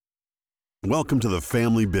Welcome to the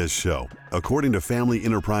Family Biz Show. According to Family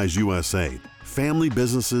Enterprise USA, family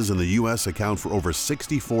businesses in the U.S. account for over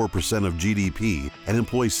 64% of GDP and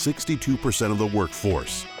employ 62% of the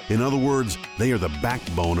workforce. In other words, they are the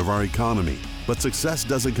backbone of our economy. But success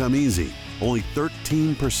doesn't come easy. Only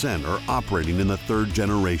 13% are operating in the third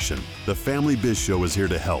generation. The Family Biz Show is here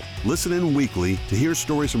to help. Listen in weekly to hear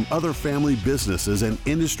stories from other family businesses and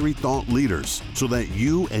industry thought leaders so that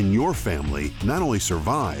you and your family not only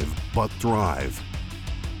survive, but thrive.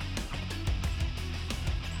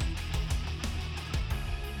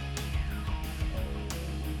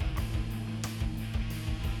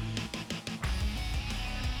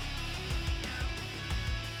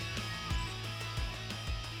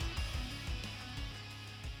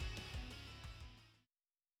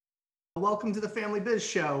 Welcome to the Family Biz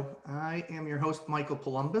Show. I am your host, Michael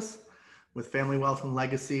Columbus, with Family Wealth and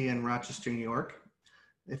Legacy in Rochester, New York.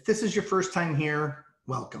 If this is your first time here,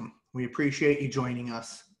 welcome. We appreciate you joining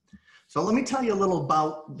us. So let me tell you a little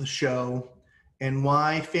about the show and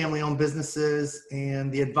why family-owned businesses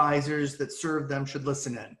and the advisors that serve them should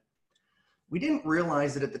listen in. We didn't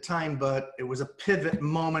realize it at the time, but it was a pivot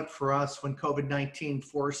moment for us when COVID-19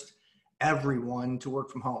 forced everyone to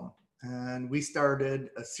work from home. And we started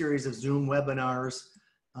a series of Zoom webinars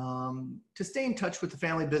to stay in touch with the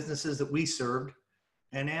family businesses that we served.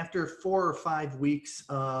 And after 4 or 5 weeks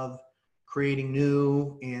of creating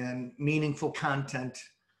new and meaningful content,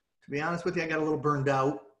 to be honest with you, I got a little burned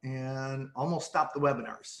out and almost stopped the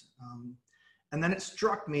webinars. And then it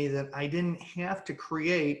struck me that I didn't have to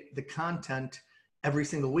create the content every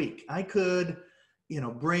single week. I could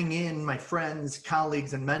bring in my friends,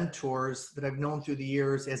 colleagues, and mentors that I've known through the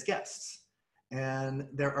years as guests. And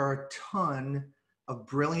there are a ton of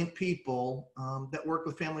brilliant people that work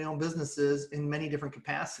with family-owned businesses in many different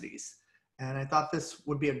capacities. And I thought this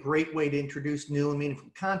would be a great way to introduce new and meaningful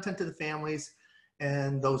content to the families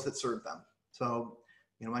and those that serve them. So,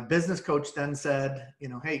 my business coach then said,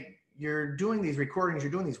 hey, you're doing these recordings,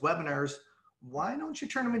 you're doing these webinars, why don't you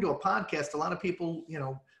turn them into a podcast? A lot of people,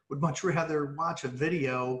 would much rather watch a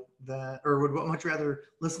video would much rather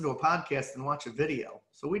listen to a podcast than watch a video.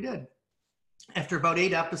 So we did. After about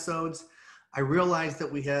 8 episodes, I realized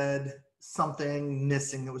that we had something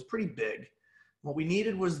missing that was pretty big. What we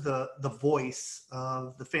needed was the voice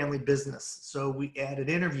of the family business. So we added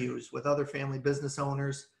interviews with other family business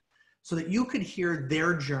owners so that you could hear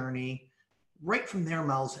their journey right from their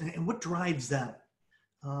mouths and what drives them.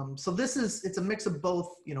 So it's a mix of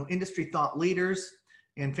both, industry thought leaders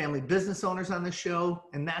and family business owners on this show.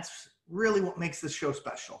 And that's really what makes this show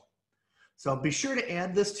special. So be sure to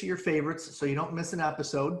add this to your favorites so you don't miss an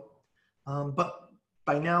episode. But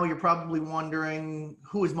by now you're probably wondering,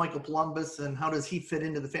 who is Michael Columbus and how does he fit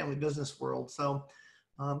into the family business world? So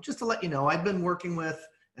just to let you know, I've been working with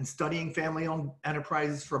and studying family-owned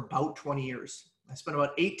enterprises for about 20 years. I spent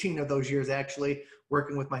about 18 of those years actually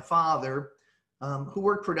working with my father, who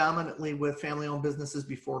worked predominantly with family-owned businesses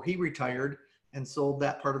before he retired and sold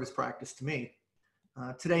that part of his practice to me.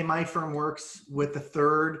 Today, my firm works with the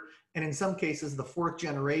third, and in some cases, the fourth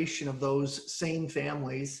generation of those same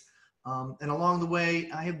families. And along the way,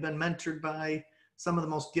 I have been mentored by some of the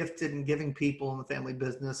most gifted and giving people in the family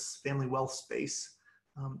business, family wealth space.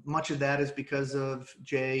 Much of that is because of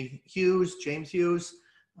James Hughes.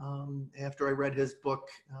 After I read his book,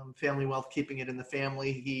 Family Wealth, Keeping It in the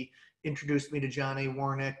Family, he introduced me to John A.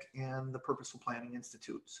 Warnick and the Purposeful Planning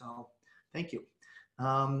Institute. So thank you.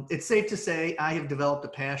 It's safe to say I have developed a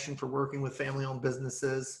passion for working with family-owned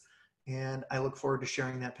businesses, and I look forward to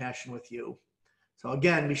sharing that passion with you. So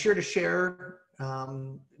again, be sure to share,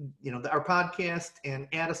 our podcast and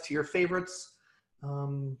add us to your favorites.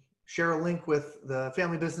 Share a link with the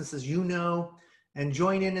family businesses and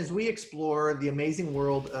join in as we explore the amazing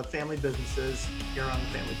world of family businesses here on the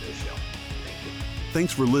Family Biz Show. Thank you.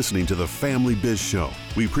 Thanks for listening to the Family Biz Show.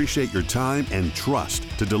 We appreciate your time and trust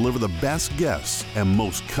to deliver the best guests and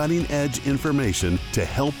most cutting-edge information to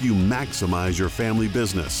help you maximize your family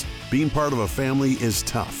business. Being part of a family is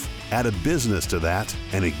tough. Add a business to that,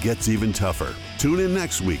 and it gets even tougher. Tune in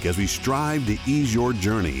next week as we strive to ease your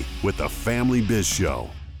journey with the Family Biz Show.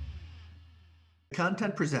 The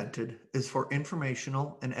content presented is for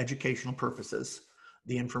informational and educational purposes.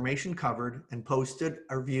 The information covered and posted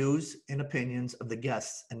are views and opinions of the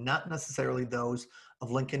guests and not necessarily those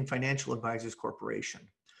of Lincoln Financial Advisors Corporation.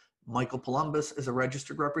 Michael Columbus is a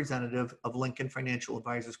registered representative of Lincoln Financial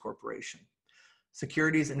Advisors Corporation.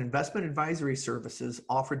 Securities and investment advisory services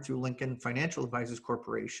offered through Lincoln Financial Advisors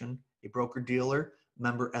Corporation, a broker-dealer,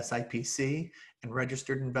 member SIPC, and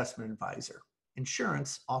registered investment advisor.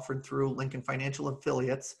 Insurance offered through Lincoln Financial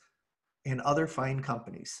affiliates and other fine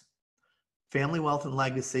companies. Family Wealth and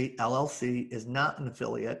Legacy, LLC is not an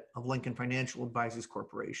affiliate of Lincoln Financial Advisors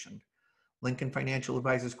Corporation. Lincoln Financial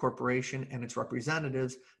Advisors Corporation and its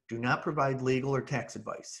representatives do not provide legal or tax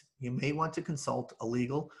advice. You may want to consult a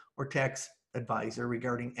legal or tax advisor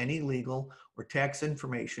regarding any legal or tax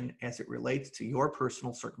information as it relates to your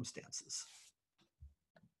personal circumstances.